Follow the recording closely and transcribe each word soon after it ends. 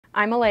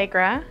I'm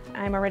Allegra.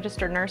 I'm a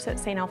registered nurse at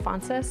Saint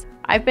Alphonsus.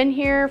 I've been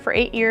here for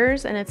 8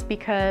 years, and it's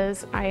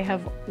because I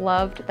have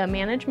loved the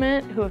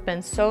management who have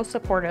been so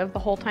supportive the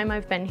whole time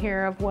I've been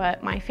here of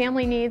what my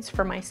family needs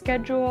for my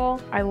schedule.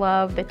 I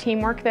love the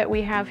teamwork that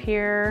we have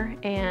here,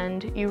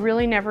 and you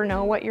really never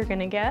know what you're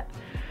gonna get.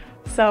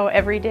 So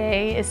every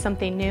day is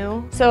something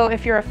new. So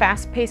if you're a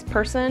fast-paced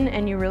person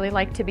and you really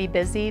like to be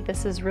busy,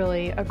 this is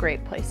really a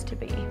great place to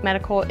be.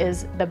 Medical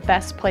is the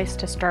best place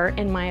to start,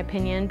 in my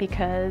opinion,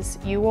 because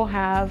you will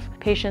have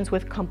patients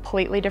with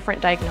completely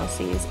different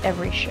diagnoses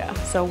every shift.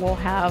 So we'll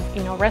have,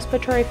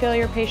 respiratory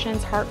failure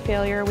patients, heart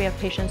failure. We have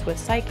patients with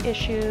psych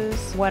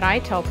issues. What I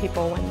tell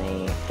people when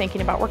they're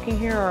thinking about working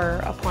here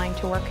or applying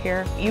to work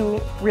here,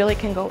 you really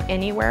can go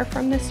anywhere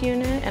from this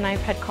unit. And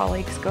I've had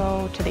colleagues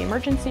go to the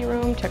emergency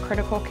room, to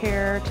critical care,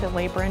 to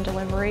labor and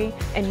delivery,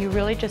 and you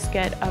really just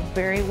get a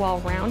very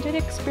well-rounded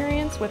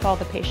experience with all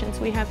the patients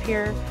we have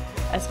here,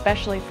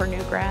 especially for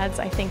new grads.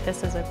 I think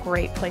this is a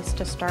great place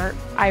to start.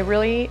 I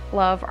really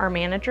love our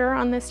manager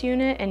on this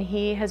unit, and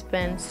he has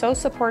been so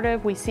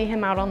supportive. We see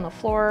him out on the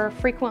floor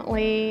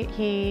frequently.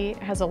 He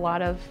has a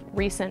lot of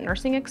recent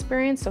nursing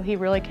experience, so he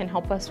really can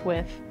help us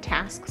with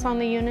tasks on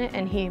the unit,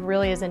 and he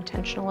really is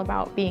intentional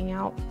about being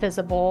out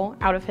visible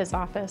out of his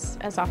office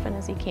as often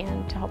as he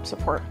can to help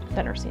support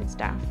the nursing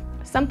staff.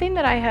 Something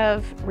that I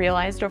have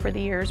realized over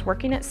the years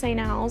working at St.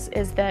 Al's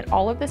is that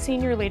all of the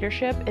senior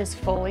leadership is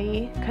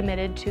fully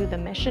committed to the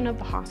mission of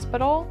the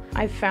hospital.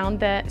 I've found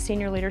that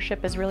senior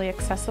leadership is really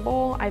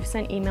accessible. I've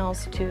sent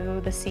emails to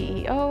the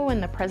CEO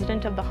and the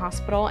president of the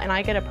hospital, and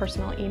I get a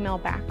personal email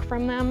back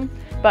from them.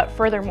 But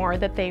furthermore,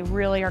 that they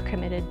really are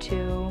committed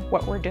to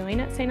what we're doing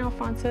at Saint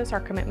Alphonsus,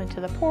 our commitment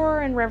to the poor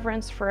and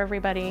reverence for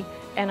everybody.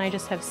 And I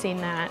just have seen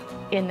that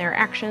in their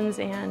actions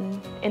and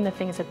in the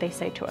things that they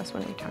say to us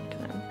when we talk to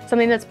them.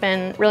 Something that's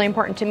been really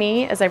important to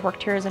me as I've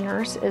worked here as a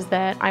nurse is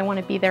that I want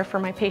to be there for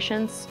my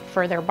patients,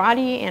 for their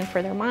body and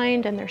for their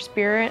mind and their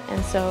spirit.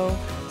 And so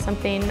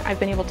something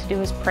I've been able to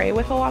do is pray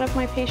with a lot of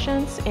my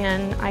patients,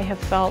 and I have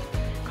felt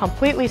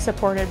completely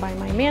supported by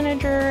my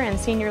manager and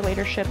senior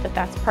leadership that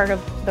that's part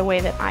of the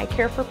way that I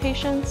care for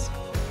patients.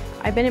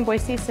 I've been in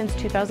Boise since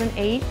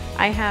 2008.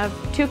 I have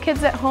 2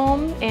 kids at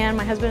home, and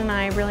my husband and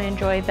I really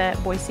enjoy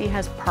that Boise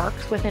has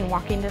parks within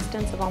walking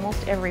distance of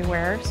almost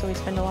everywhere. So we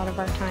spend a lot of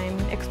our time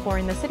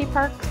exploring the city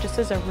parks just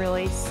as a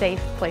really safe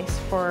place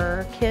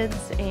for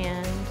kids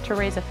and to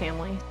raise a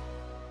family.